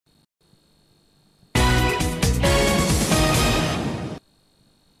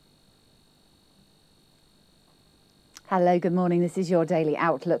Hello, good morning. This is your daily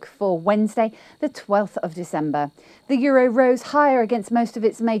outlook for Wednesday, the 12th of December. The euro rose higher against most of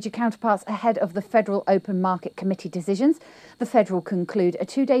its major counterparts ahead of the Federal Open Market Committee decisions. The Fed will conclude a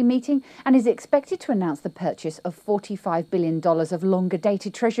two-day meeting and is expected to announce the purchase of $45 billion of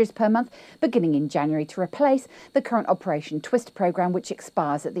longer-dated treasuries per month, beginning in January, to replace the current Operation Twist program, which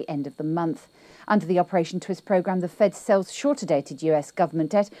expires at the end of the month. Under the Operation Twist program, the Fed sells shorter-dated US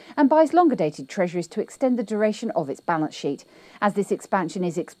government debt and buys longer-dated treasuries to extend the duration of its balance sheet. As this expansion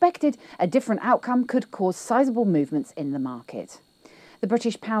is expected, a different outcome could cause sizable movements in the market. The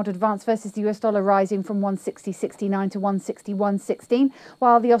British pound advanced versus the US dollar rising from 160.69 to 161.16,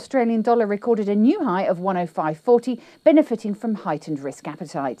 while the Australian dollar recorded a new high of 105.40, benefiting from heightened risk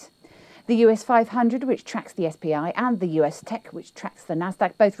appetite. The US 500, which tracks the SPI, and the US Tech, which tracks the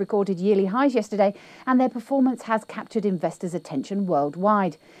Nasdaq, both recorded yearly highs yesterday, and their performance has captured investors' attention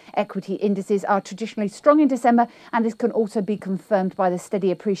worldwide. Equity indices are traditionally strong in December, and this can also be confirmed by the steady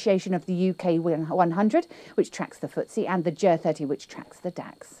appreciation of the UK 100, which tracks the FTSE, and the GER 30, which tracks the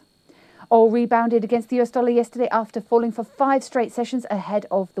DAX. Oil rebounded against the US dollar yesterday after falling for 5 straight sessions ahead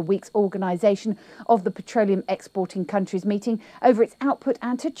of the week's organisation of the petroleum exporting countries meeting over its output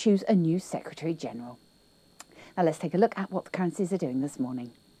and to choose a new Secretary General. Now let's take a look at what the currencies are doing this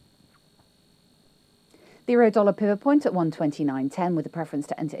morning. The euro dollar pivot point at 129.10 with a preference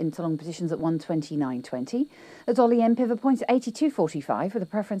to enter into long positions at 129.20. The dollar yen pivot point at 82.45 with a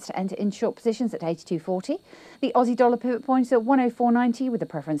preference to enter in short positions at 82.40. The Aussie dollar pivot point at 104.90 with a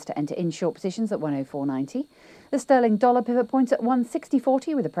preference to enter in short positions at 104.90. The sterling dollar pivot point at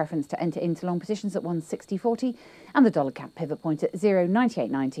 160.40 with a preference to enter into long positions at 160.40. And the dollar cap pivot point at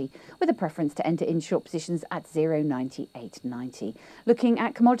 0.9890 with a preference to enter in short positions at 0.9890. Looking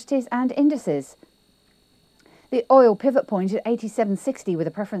at commodities and indices. The oil pivot point at 87.60 with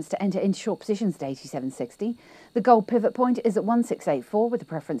a preference to enter in short positions at 87.60. The gold pivot point is at 1684 with a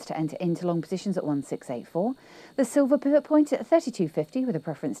preference to enter into long positions at 1684. The silver pivot point at 32.50 with a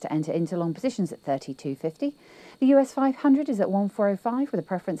preference to enter into long positions at 32.50. The US 500 is at 1405 with a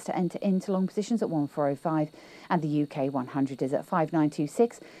preference to enter into long positions at 1405. And the UK 100 is at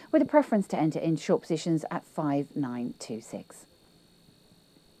 5926 with a preference to enter in short positions at 5926.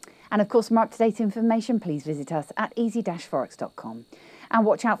 And of course, for more up-to-date information, please visit us at easy-forex.com. And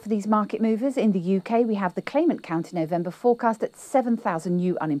watch out for these market movers. In the UK, we have the claimant count in November forecast at 7,000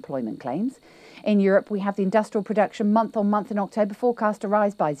 new unemployment claims. In Europe, we have the industrial production month-on-month in October forecast to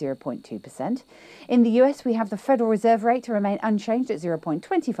rise by 0.2%. In the US, we have the Federal Reserve rate to remain unchanged at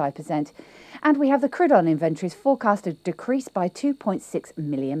 0.25%. And we have the crude oil inventories forecast to decrease by 2.6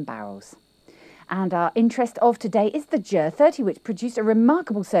 million barrels. And our interest of today is the GER 30, which produced a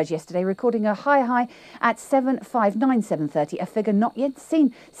remarkable surge yesterday, recording a high at 759.730, a figure not yet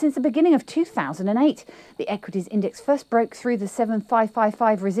seen since the beginning of 2008. The equities index first broke through the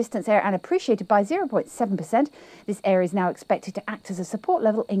 7555 resistance area and appreciated by 0.7%. This area is now expected to act as a support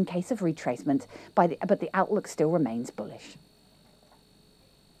level in case of retracement, but the outlook still remains bullish.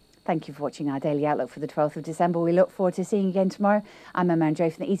 Thank you for watching our Daily Outlook for the 12th of December. We look forward to seeing you again tomorrow. I'm Emma Jo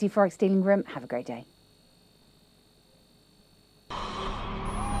from the Easy Forex Dealing Room. Have a great day.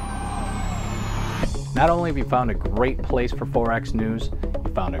 Not only have you found a great place for Forex news,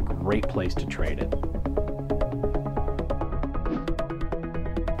 you found a great place to trade it.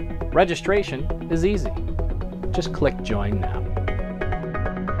 Registration is easy. Just click Join Now.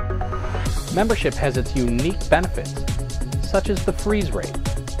 Membership has its unique benefits, such as the freeze rate,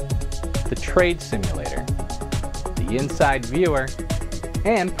 the trade simulator, the inside viewer,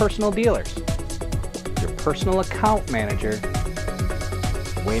 and personal dealers. Your personal account manager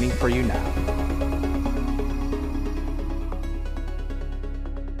waiting for you now.